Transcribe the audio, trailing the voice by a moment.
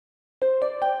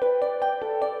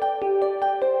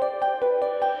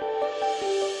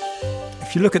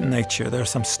If you look at nature, there are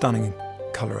some stunning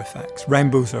colour effects.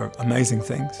 Rainbows are amazing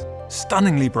things.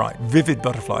 Stunningly bright, vivid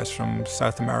butterflies from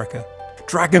South America.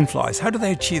 Dragonflies, how do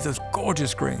they achieve those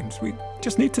gorgeous greens? We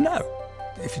just need to know.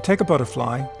 If you take a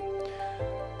butterfly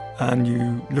and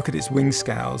you look at its wing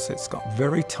scales, it's got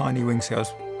very tiny wing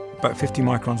scales, about 50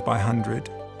 microns by 100.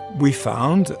 We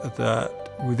found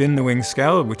that within the wing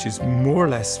scale, which is more or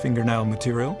less fingernail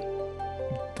material,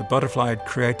 the butterfly had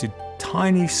created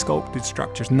tiny sculpted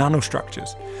structures,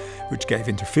 nanostructures, which gave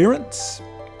interference,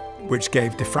 which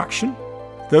gave diffraction.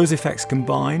 Those effects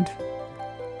combined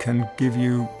can give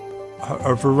you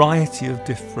a variety of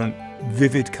different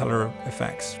vivid colour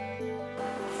effects.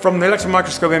 From the electron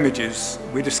microscope images,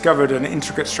 we discovered an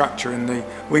intricate structure in the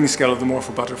wing scale of the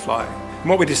morpho butterfly. And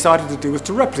what we decided to do was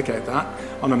to replicate that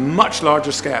on a much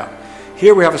larger scale.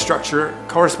 Here we have a structure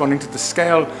corresponding to the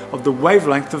scale of the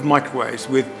wavelength of microwaves,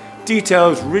 with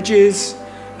detailed ridges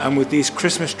and with these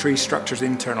Christmas tree structures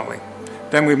internally.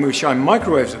 Then when we shine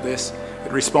microwaves at this,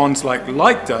 it responds like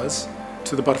light does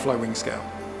to the butterfly wing scale.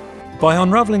 By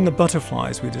unravelling the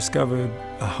butterflies, we discovered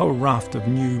a whole raft of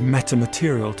new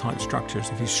metamaterial type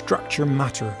structures. If you structure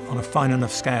matter on a fine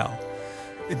enough scale,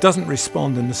 it doesn't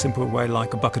respond in a simple way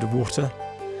like a bucket of water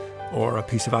or a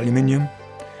piece of aluminium.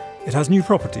 It has new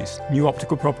properties, new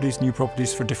optical properties, new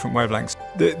properties for different wavelengths.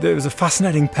 There was a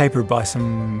fascinating paper by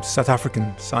some South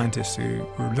African scientists who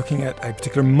were looking at a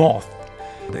particular moth.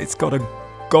 It's got a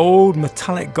gold,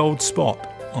 metallic gold spot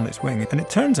on its wing, and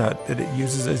it turns out that it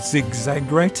uses a zigzag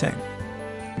grating,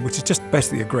 which is just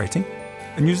basically a grating,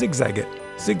 and you zigzag it.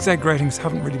 Zigzag gratings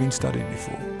haven't really been studied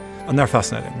before, and they're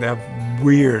fascinating. They have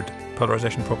weird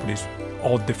polarization properties,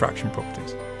 odd diffraction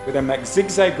properties. We then make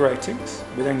zigzag gratings,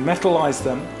 we then metallize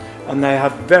them, and they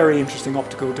have very interesting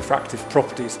optical diffractive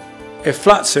properties. If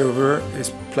flat silver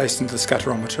is placed into the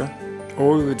scatterometer,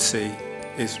 all we would see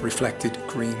is reflected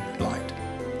green light.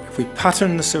 If we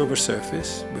pattern the silver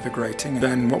surface with a grating,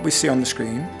 then what we see on the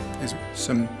screen is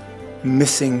some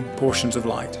missing portions of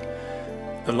light.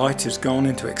 The light has gone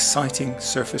into exciting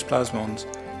surface plasmons.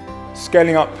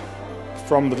 Scaling up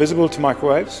from the visible to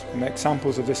microwaves, we make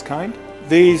samples of this kind.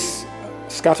 These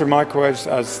scatter microwaves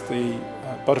as the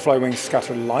butterfly wings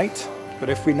scatter light, but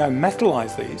if we now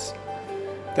metallize these,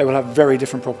 they will have very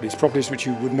different properties, properties which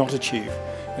you would not achieve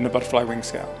in a butterfly wing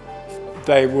scale.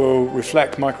 They will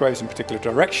reflect microwaves in particular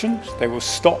directions. They will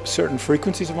stop certain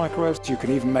frequencies of microwaves. You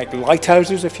can even make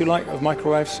lighthouses, if you like, of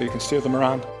microwaves, so you can steer them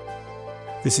around.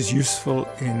 This is useful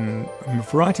in a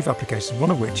variety of applications, one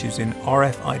of which is in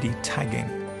RFID tagging.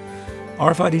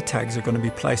 RFID tags are going to be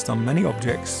placed on many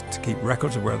objects to keep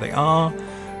records of where they are,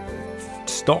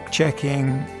 stock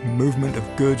checking, movement of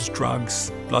goods,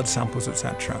 drugs, blood samples,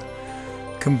 etc.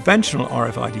 Conventional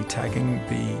RFID tagging,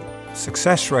 the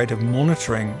success rate of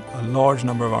monitoring a large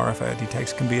number of RFID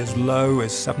tags can be as low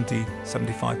as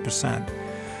 70–75%.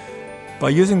 By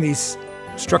using these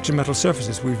structured metal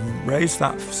surfaces, we've raised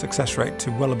that success rate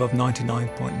to well above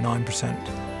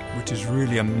 99.9%, which is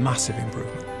really a massive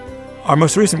improvement. Our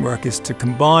most recent work is to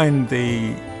combine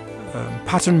the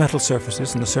patterned metal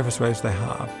surfaces and the surface waves they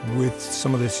have with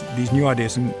some of these new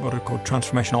ideas in what are called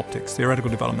transformation optics,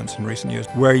 theoretical developments in recent years,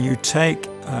 where you take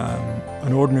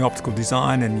an ordinary optical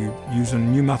design and you use a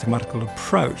new mathematical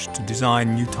approach to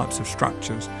design new types of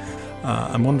structures.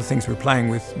 And one of the things we're playing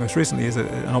with most recently is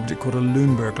an object called a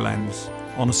Lundberg lens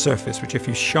on a surface, which if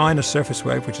you shine a surface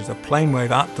wave, which is a plane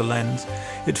wave at the lens,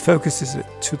 it focuses it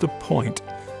to the point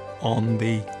on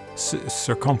the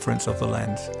circumference of the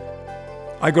lens.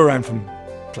 I go around from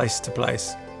place to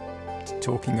place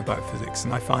talking about physics,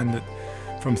 and I find that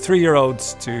from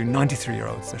 3-year-olds to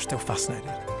 93-year-olds, they're still fascinated.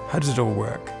 How does it all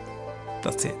work?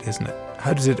 That's it, isn't it?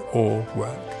 How does it all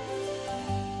work?